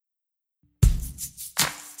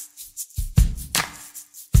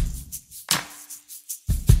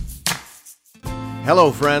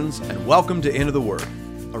Hello, friends, and welcome to Into the Word,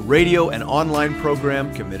 a radio and online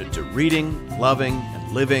program committed to reading, loving,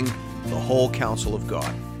 and living the whole counsel of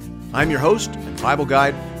God. I'm your host and Bible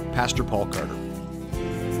guide, Pastor Paul Carter.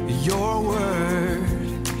 Your word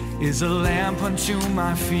is a lamp unto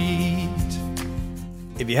my feet.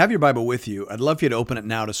 If you have your Bible with you, I'd love for you to open it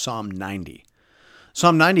now to Psalm 90.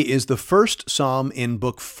 Psalm 90 is the first psalm in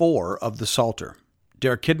Book 4 of the Psalter.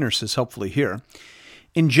 Derek Kidner says helpfully here,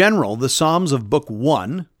 in general, the Psalms of Book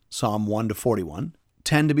 1, Psalm 1 to 41,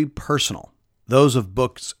 tend to be personal. Those of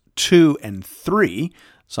Books 2 and 3,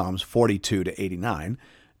 Psalms 42 to 89,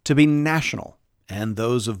 to be national. And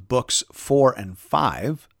those of Books 4 and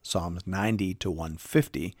 5, Psalms 90 to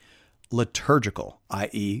 150, liturgical,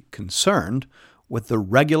 i.e. concerned with the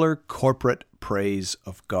regular corporate praise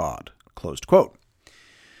of God. Closed quote.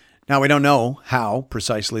 Now, we don't know how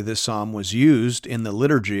precisely this psalm was used in the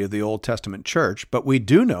liturgy of the Old Testament church, but we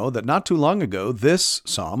do know that not too long ago, this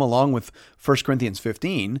psalm, along with 1 Corinthians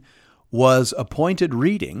 15, was appointed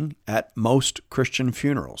reading at most Christian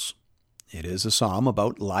funerals. It is a psalm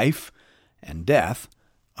about life and death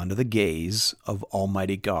under the gaze of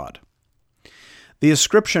Almighty God. The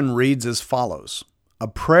ascription reads as follows, a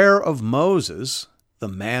prayer of Moses, the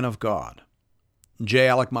man of God. J.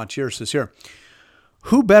 Alec Mottier says here,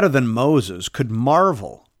 who better than Moses could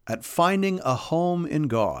marvel at finding a home in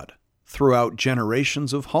God throughout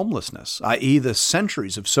generations of homelessness, i.e. the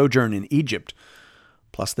centuries of sojourn in Egypt,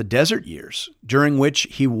 plus the desert years, during which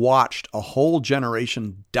he watched a whole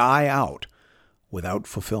generation die out without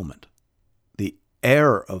fulfillment. The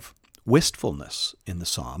air of wistfulness in the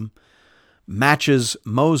psalm matches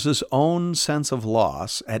Moses' own sense of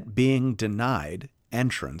loss at being denied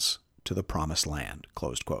entrance to the promised land.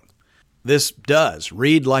 Closed quote. This does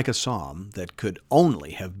read like a psalm that could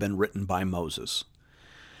only have been written by Moses.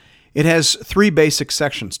 It has three basic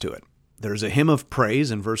sections to it. There's a hymn of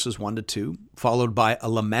praise in verses 1 to 2, followed by a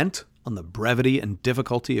lament on the brevity and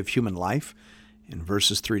difficulty of human life in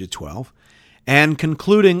verses 3 to 12, and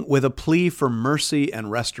concluding with a plea for mercy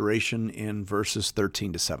and restoration in verses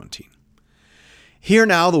 13 to 17. Hear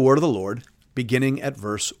now the word of the Lord, beginning at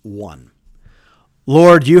verse 1.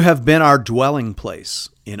 Lord, you have been our dwelling place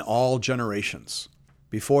in all generations.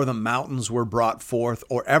 Before the mountains were brought forth,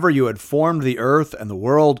 or ever you had formed the earth and the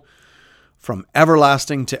world, from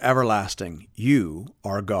everlasting to everlasting, you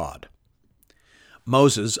are God.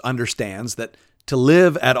 Moses understands that to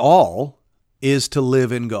live at all is to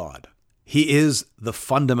live in God. He is the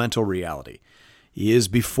fundamental reality. He is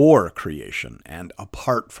before creation and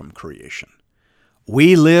apart from creation.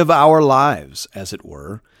 We live our lives, as it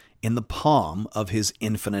were, in the palm of his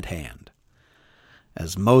infinite hand.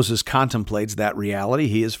 As Moses contemplates that reality,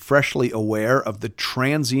 he is freshly aware of the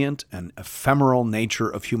transient and ephemeral nature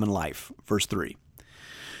of human life. Verse 3,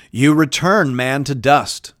 you return man to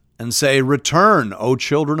dust and say, return, O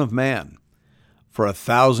children of man. For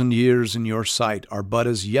 1,000 years in your sight are but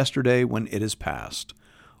as yesterday when it is past,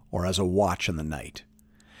 or as a watch in the night.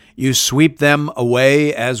 You sweep them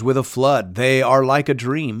away as with a flood. They are like a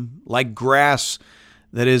dream, like grass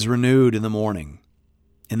that is renewed in the morning.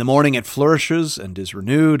 In the morning it flourishes and is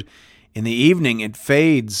renewed. In the evening it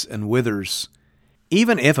fades and withers.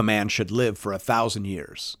 Even if a man should live for 1,000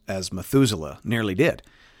 years, as Methuselah nearly did,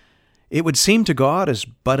 it would seem to God as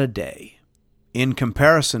but a day. In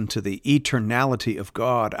comparison to the eternality of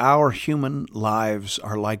God, our human lives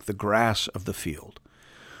are like the grass of the field.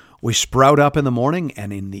 We sprout up in the morning,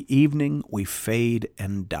 and in the evening we fade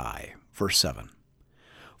and die. Verse 7.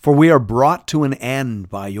 For we are brought to an end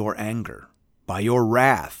by your anger. By your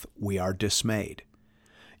wrath we are dismayed.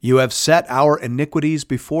 You have set our iniquities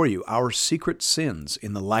before you, our secret sins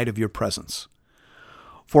in the light of your presence.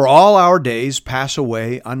 For all our days pass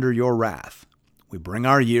away under your wrath. We bring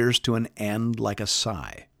our years to an end like a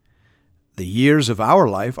sigh. The years of our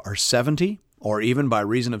life are 70, or even by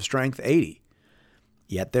reason of strength, 80.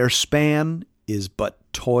 Yet their span is but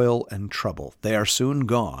toil and trouble. They are soon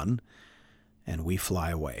gone, and we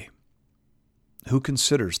fly away. Who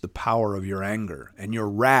considers the power of your anger and your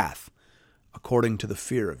wrath according to the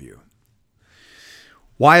fear of you?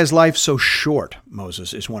 Why is life so short,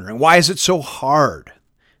 Moses is wondering. Why is it so hard?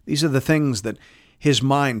 These are the things that his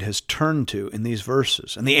mind has turned to in these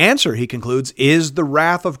verses. And the answer, he concludes, is the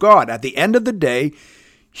wrath of God. At the end of the day,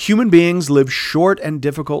 human beings live short and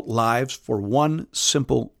difficult lives for one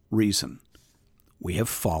simple reason. We have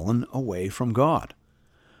fallen away from God.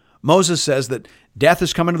 Moses says that death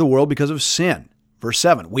has come into the world because of sin. Verse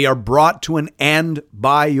 7, we are brought to an end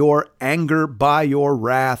by your anger, by your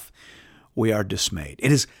wrath. We are dismayed.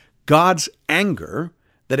 It is God's anger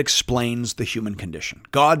that explains the human condition.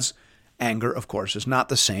 God's anger, of course, is not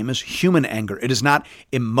the same as human anger. It is not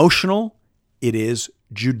emotional. It is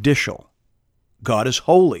judicial. God is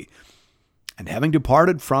holy. And having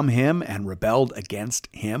departed from him and rebelled against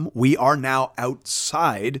him, we are now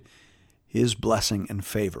outside his blessing and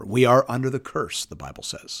favor. We are under the curse, the Bible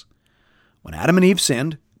says. When Adam and Eve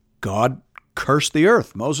sinned, God cursed the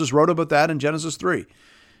earth. Moses wrote about that in Genesis 3.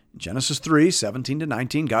 In Genesis 3, 17 to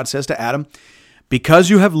 19, God says to Adam, "Because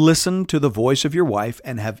you have listened to the voice of your wife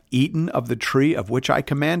and have eaten of the tree of which I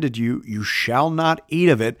commanded you, you shall not eat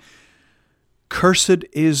of it. Cursed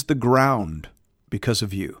is the ground because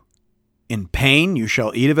of you. In pain you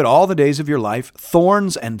shall eat of it all the days of your life.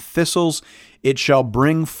 Thorns and thistles it shall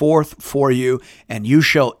bring forth for you, and you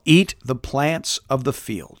shall eat the plants of the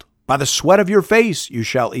field. By the sweat of your face you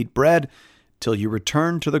shall eat bread till you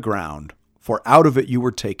return to the ground, for out of it you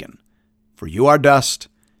were taken. For you are dust,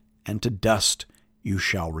 and to dust you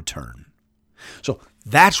shall return." So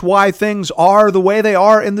that's why things are the way they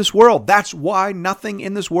are in this world. That's why nothing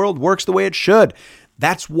in this world works the way it should.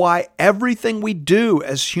 That's why everything we do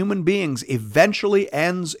as human beings eventually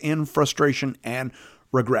ends in frustration and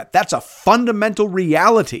regret. That's a fundamental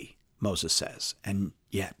reality, Moses says. And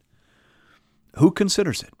yet, who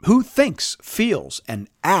considers it? Who thinks, feels, and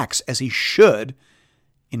acts as he should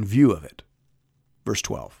in view of it? Verse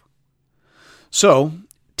 12. "So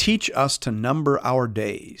teach us to number our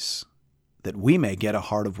days, that we may get a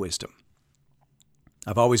heart of wisdom."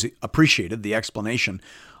 I've always appreciated the explanation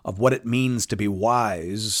of what it means to be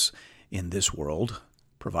wise in this world,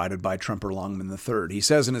 provided by Tremper Longman III. He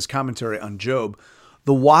says in his commentary on Job,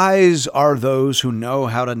 "The wise are those who know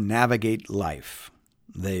how to navigate life.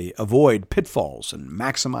 They avoid pitfalls and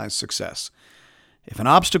maximize success. If an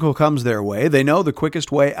obstacle comes their way, they know the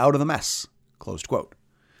quickest way out of the mess." Closed quote.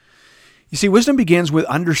 You see, wisdom begins with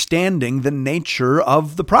understanding the nature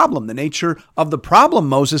of the problem. The nature of the problem,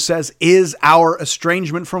 Moses says, is our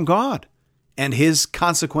estrangement from God and his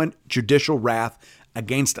consequent judicial wrath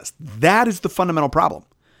against us. That is the fundamental problem.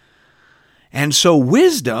 And so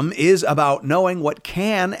wisdom is about knowing what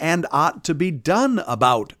can and ought to be done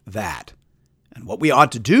about that. And what we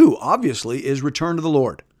ought to do, obviously, is return to the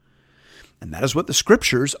Lord. And that is what the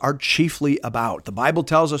scriptures are chiefly about. The Bible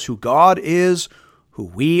tells us who God is, who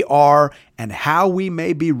we are, and how we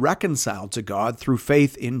may be reconciled to God through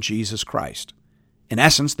faith in Jesus Christ. In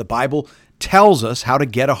essence, the Bible tells us how to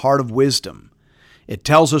get a heart of wisdom. It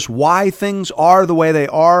tells us why things are the way they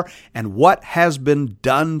are and what has been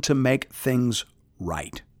done to make things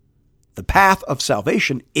right. The path of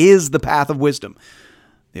salvation is the path of wisdom.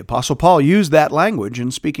 The Apostle Paul used that language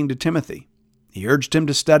in speaking to Timothy. He urged him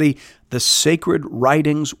to study the sacred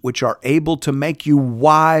writings which are able to make you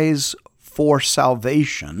wise for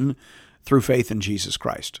salvation through faith in Jesus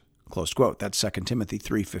Christ. Close quote. That's 2 Timothy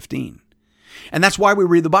 3:15. And that's why we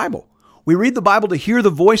read the Bible. We read the Bible to hear the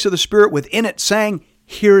voice of the Spirit within it saying,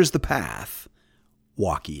 "Here is the path,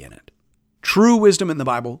 walk ye in it." True wisdom in the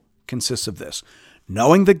Bible consists of this: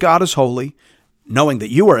 knowing that God is holy, knowing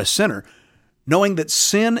that you are a sinner, knowing that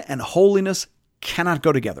sin and holiness cannot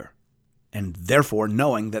go together, and therefore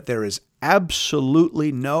knowing that there is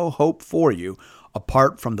absolutely no hope for you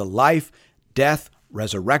apart from the life, death,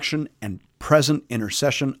 resurrection, and present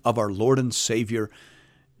intercession of our Lord and Savior,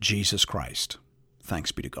 Jesus Christ.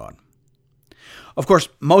 Thanks be to God. Of course,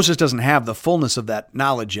 Moses doesn't have the fullness of that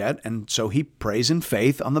knowledge yet, and so he prays in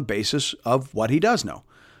faith on the basis of what he does know.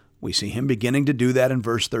 We see him beginning to do that in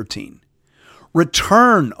verse 13.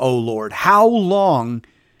 "Return, O Lord, how long?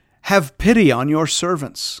 Have pity on your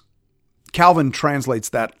servants." Calvin translates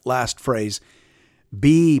that last phrase,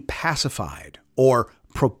 "Be pacified," or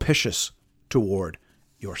propitious toward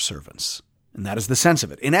your servants. And that is the sense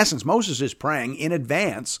of it. In essence, Moses is praying in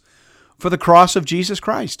advance for the cross of Jesus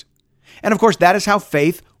Christ. And of course, that is how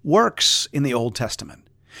faith works in the Old Testament.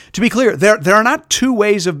 To be clear, there are not two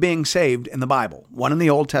ways of being saved in the Bible, one in the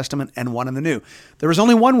Old Testament and one in the New. There is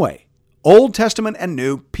only one way. Old Testament and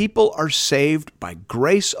New, people are saved by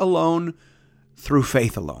grace alone, through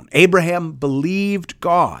faith alone. Abraham believed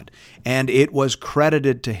God, and it was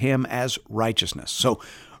credited to him as righteousness. So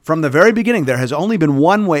from the very beginning, there has only been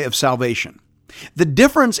one way of salvation. The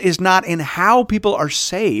difference is not in how people are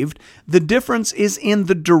saved. The difference is in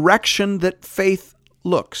the direction that faith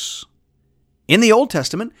looks. In the Old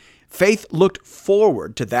Testament, faith looked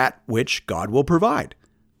forward to that which God will provide.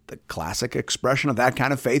 The classic expression of that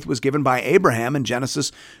kind of faith was given by Abraham in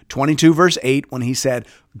Genesis 22, verse 8, when he said,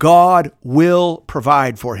 "God will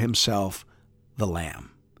provide for himself the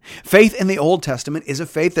lamb." Faith in the Old Testament is a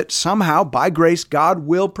faith that somehow, by grace, God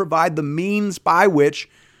will provide the means by which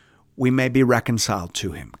we may be reconciled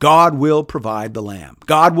to him. God will provide the lamb.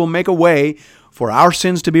 God will make a way for our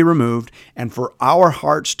sins to be removed and for our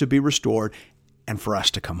hearts to be restored and for us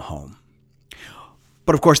to come home.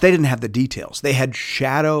 But of course, they didn't have the details. They had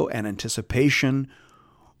shadow and anticipation,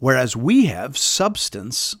 whereas we have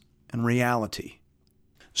substance and reality.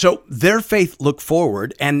 So their faith looked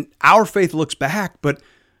forward and our faith looks back, but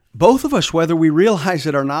both of us, whether we realize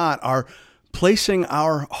it or not, are placing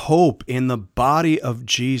our hope in the body of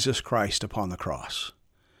Jesus Christ upon the cross.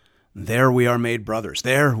 There we are made brothers.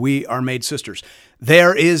 There we are made sisters.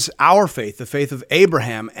 There is our faith, the faith of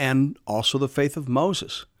Abraham, and also the faith of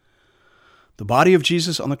Moses. The body of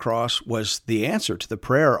Jesus on the cross was the answer to the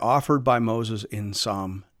prayer offered by Moses in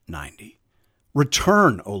Psalm 90.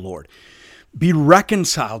 Return, O Lord. Be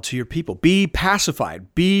reconciled to your people. Be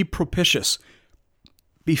pacified. Be propitious.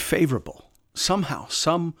 Be favorable. Somehow,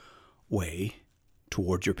 some way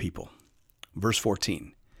toward your people. Verse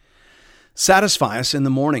 14. Satisfy us in the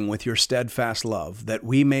morning with your steadfast love, that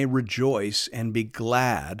we may rejoice and be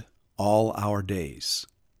glad all our days.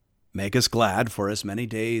 Make us glad for as many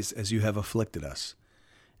days as you have afflicted us,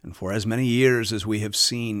 and for as many years as we have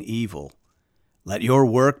seen evil. Let your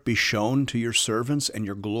work be shown to your servants, and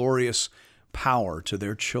your glorious power to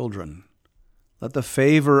their children. Let the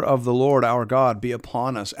favor of the Lord our God be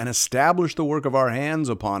upon us, and establish the work of our hands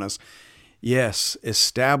upon us. Yes,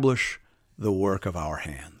 establish the work of our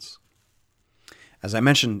hands. As I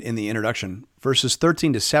mentioned in the introduction, verses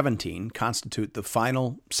 13 to 17 constitute the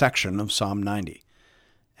final section of Psalm 90.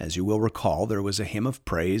 As you will recall, there was a hymn of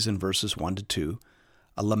praise in verses 1 to 2,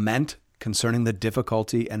 a lament concerning the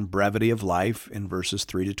difficulty and brevity of life in verses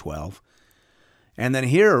 3 to 12, and then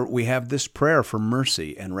here we have this prayer for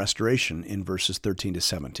mercy and restoration in verses 13 to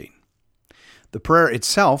 17. The prayer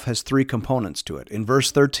itself has three components to it. In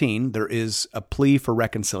verse 13, there is a plea for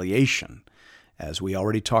reconciliation, as we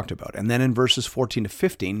already talked about. And then in verses 14 to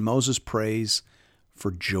 15, Moses prays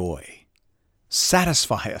for joy.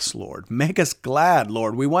 Satisfy us, Lord. Make us glad,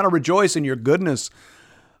 Lord. We want to rejoice in your goodness,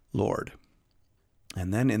 Lord.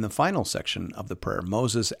 And then in the final section of the prayer,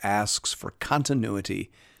 Moses asks for continuity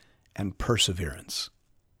and perseverance.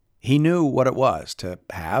 He knew what it was to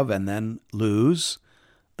have and then lose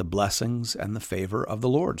the blessings and the favor of the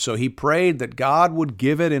Lord. So he prayed that God would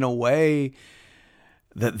give it in a way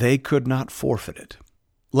that they could not forfeit it.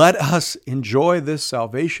 Let us enjoy this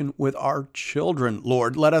salvation with our children,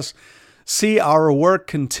 Lord. Let us see our work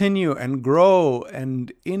continue and grow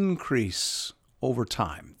and increase over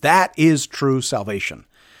time. That is true salvation.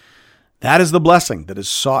 That is the blessing that is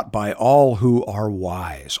sought by all who are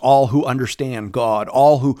wise, all who understand God,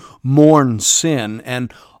 all who mourn sin,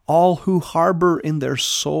 and all who harbor in their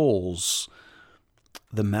souls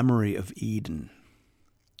the memory of Eden.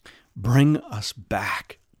 Bring us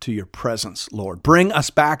back to your presence, Lord. Bring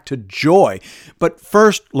us back to joy. But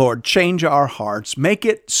first, Lord, change our hearts. Make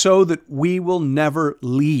it so that we will never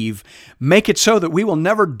leave. Make it so that we will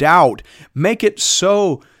never doubt. Make it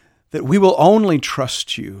so that we will only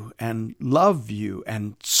trust you and love you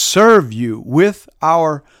and serve you with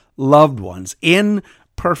our loved ones in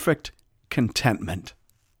perfect contentment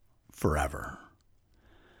forever.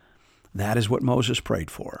 That is what Moses prayed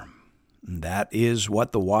for. That is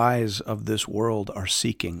what the wise of this world are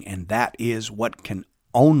seeking, and that is what can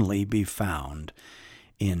only be found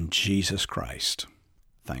in Jesus Christ.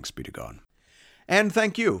 Thanks be to God. And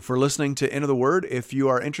thank you for listening to Into the Word. If you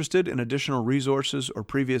are interested in additional resources or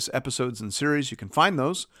previous episodes and series, you can find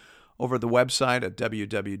those over at the website at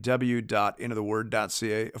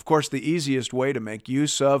www.intotheword.ca. Of course, the easiest way to make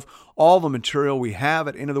use of all the material we have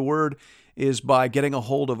at Into the Word is by getting a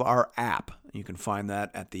hold of our app. You can find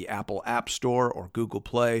that at the Apple App Store or Google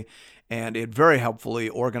Play, and it very helpfully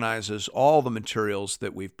organizes all the materials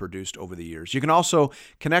that we've produced over the years. You can also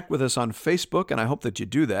connect with us on Facebook, and I hope that you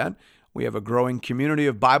do that. We have a growing community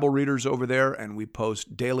of Bible readers over there, and we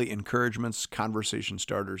post daily encouragements, conversation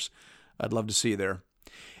starters. I'd love to see you there.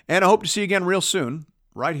 And I hope to see you again real soon,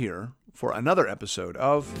 right here, for another episode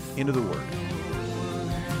of Into the Word.